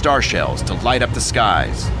fire off star shells to light up the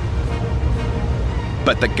skies.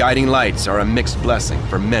 But the guiding lights are a mixed blessing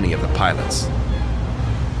for many of the pilots.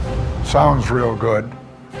 Sounds real good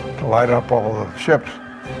to light up all the ships,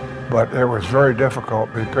 but it was very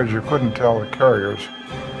difficult because you couldn't tell the carriers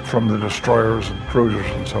from the destroyers and cruisers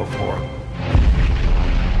and so forth.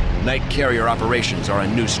 Night carrier operations are a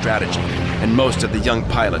new strategy, and most of the young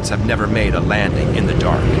pilots have never made a landing in the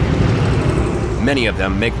dark. Many of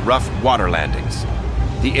them make rough water landings.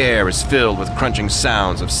 The air is filled with crunching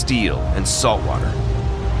sounds of steel and salt water.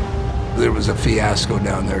 There was a fiasco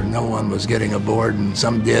down there. No one was getting aboard, and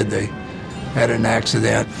some did. They had an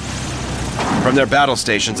accident. From their battle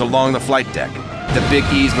stations along the flight deck, the Big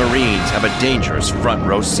E's Marines have a dangerous front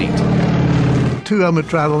row seat. Two of them would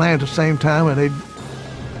try to land at the same time, and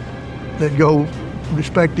they'd go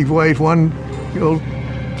respective ways. One go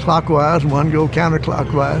clockwise and one go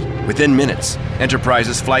counterclockwise. Within minutes,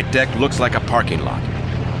 Enterprise's flight deck looks like a parking lot.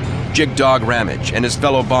 Jig Dog Ramage and his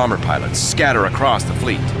fellow bomber pilots scatter across the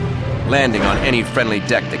fleet. landing on any friendly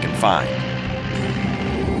deck they can find.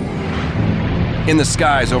 In the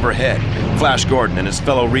skies overhead, Flash Gordon and his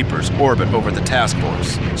fellow Reapers orbit over the task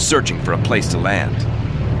force, searching for a place to land.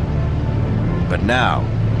 But now,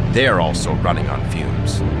 they're also running on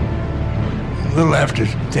fumes. A little after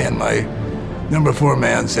 10, my number 4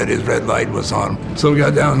 man said his red light was on. So we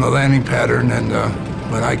got down the landing pattern, and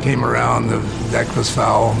when I came around, the deck was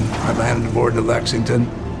foul. I landed aboard the Lexington.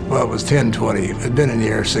 Well, it was 10:20. I'd been in the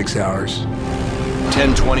air 6 hours.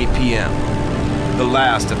 10:20 p.m. The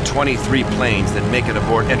last of 23 planes that make it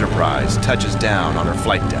aboard Enterprise touches down on her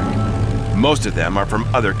flight deck. Most of them are from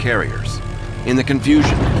other carriers. In the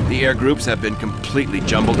confusion, the air groups have been completely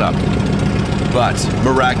jumbled up. But,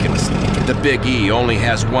 miraculously, the Big E only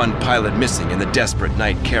has one pilot missing in the desperate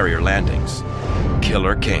night carrier landings.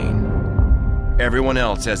 Killer Kane. Everyone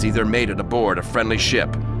else has either made it aboard a friendly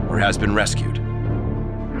ship or has been rescued.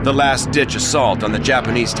 The last-ditch assault on the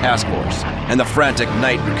Japanese task force and the frantic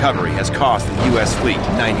night recovery has cost the U.S. fleet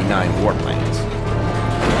 99 warplanes.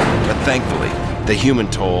 But thankfully, the human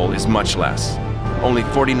toll is much less. Only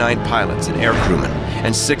 49 pilots and air crewmen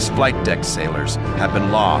and 6 flight deck sailors have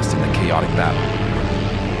been lost in the chaotic battle.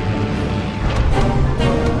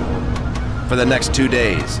 For the next 2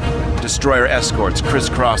 days, destroyer escorts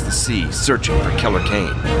crisscross the sea searching for Killer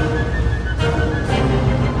Kane.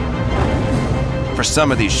 For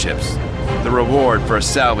some of these ships, the reward for a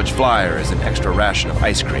salvage flyer is an extra ration of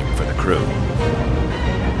ice cream for the crew.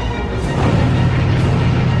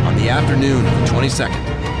 On the afternoon of the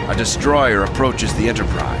 22nd, a destroyer approaches the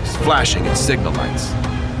Enterprise, flashing its signal lights.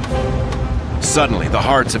 Suddenly, the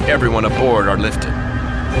hearts of everyone aboard are lifted.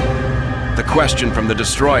 The question from the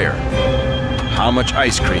destroyer: how much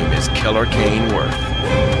ice cream is Killer Kane worth?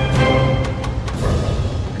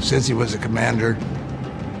 Since he was a commander,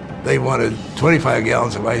 they wanted 25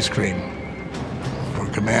 gallons of ice cream for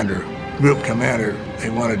commander, group commander. They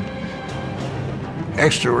wanted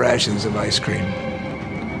extra rations of ice cream.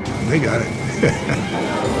 They got it.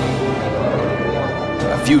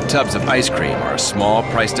 A few tubs of ice cream are a small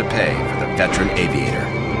price to pay for the veteran aviator.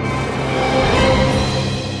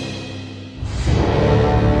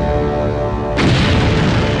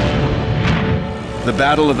 The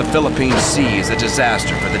Battle of the Philippine Sea is a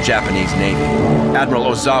disaster for the Japanese Navy. Admiral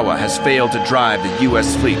Ozawa has failed to drive the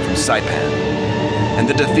U.S. fleet from Saipan, and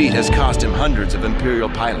the defeat has cost him hundreds of Imperial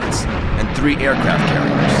pilots and 3 aircraft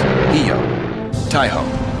carriers: Iyo, Taiho,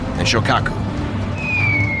 and Shokaku.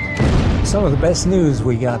 Some of the best news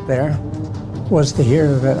we got there was to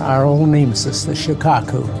hear that our old nemesis, the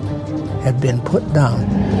Shokaku, had been put down.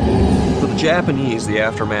 For the Japanese, the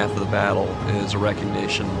aftermath of the battle is a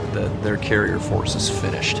recognition that their carrier force is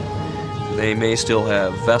finished. They may still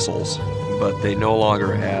have vessels, but they no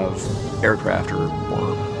longer have aircraft or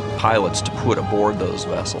pilots to put aboard those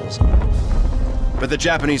vessels. But the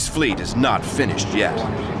Japanese fleet is not finished yet.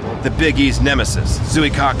 The Big E's nemesis,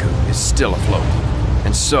 Zuikaku, is still afloat,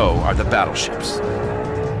 and so are the battleships.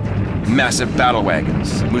 Massive battle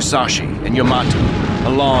wagons, Musashi and Yamato,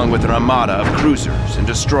 along with an armada of cruisers and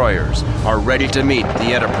destroyers, are ready to meet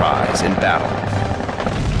the Enterprise in battle.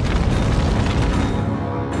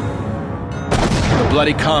 The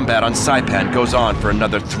bloody combat on Saipan goes on for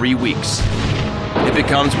another 3 weeks. It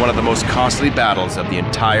becomes one of the most costly battles of the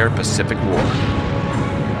entire Pacific War.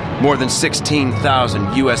 More than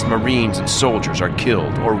 16,000 U.S. Marines and soldiers are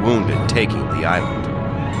killed or wounded taking the island.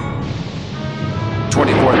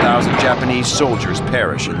 24,000 Japanese soldiers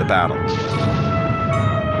perish in the battle.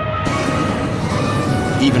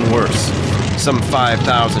 Even worse, some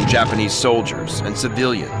 5,000 Japanese soldiers and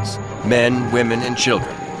civilians, men, women, and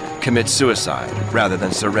children, commit suicide rather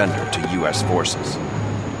than surrender to U.S. forces.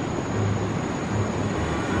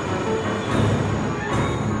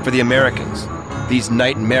 For the Americans, these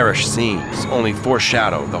nightmarish scenes only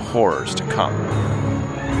foreshadow the horrors to come.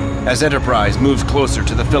 As Enterprise moves closer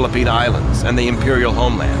to the Philippine Islands and the Imperial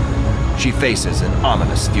homeland, she faces an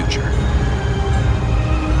ominous future.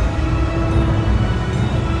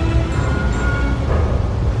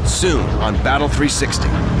 Soon on Battle 360,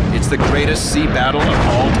 it's the greatest sea battle of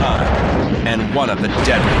all time, and one of the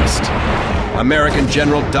deadliest. American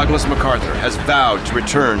General Douglas MacArthur has vowed to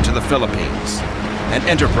return to the Philippines, and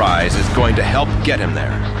Enterprise is going to help get him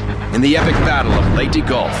there. In the epic Battle of Leyte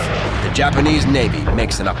Gulf, the Japanese Navy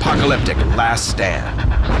makes an apocalyptic last stand.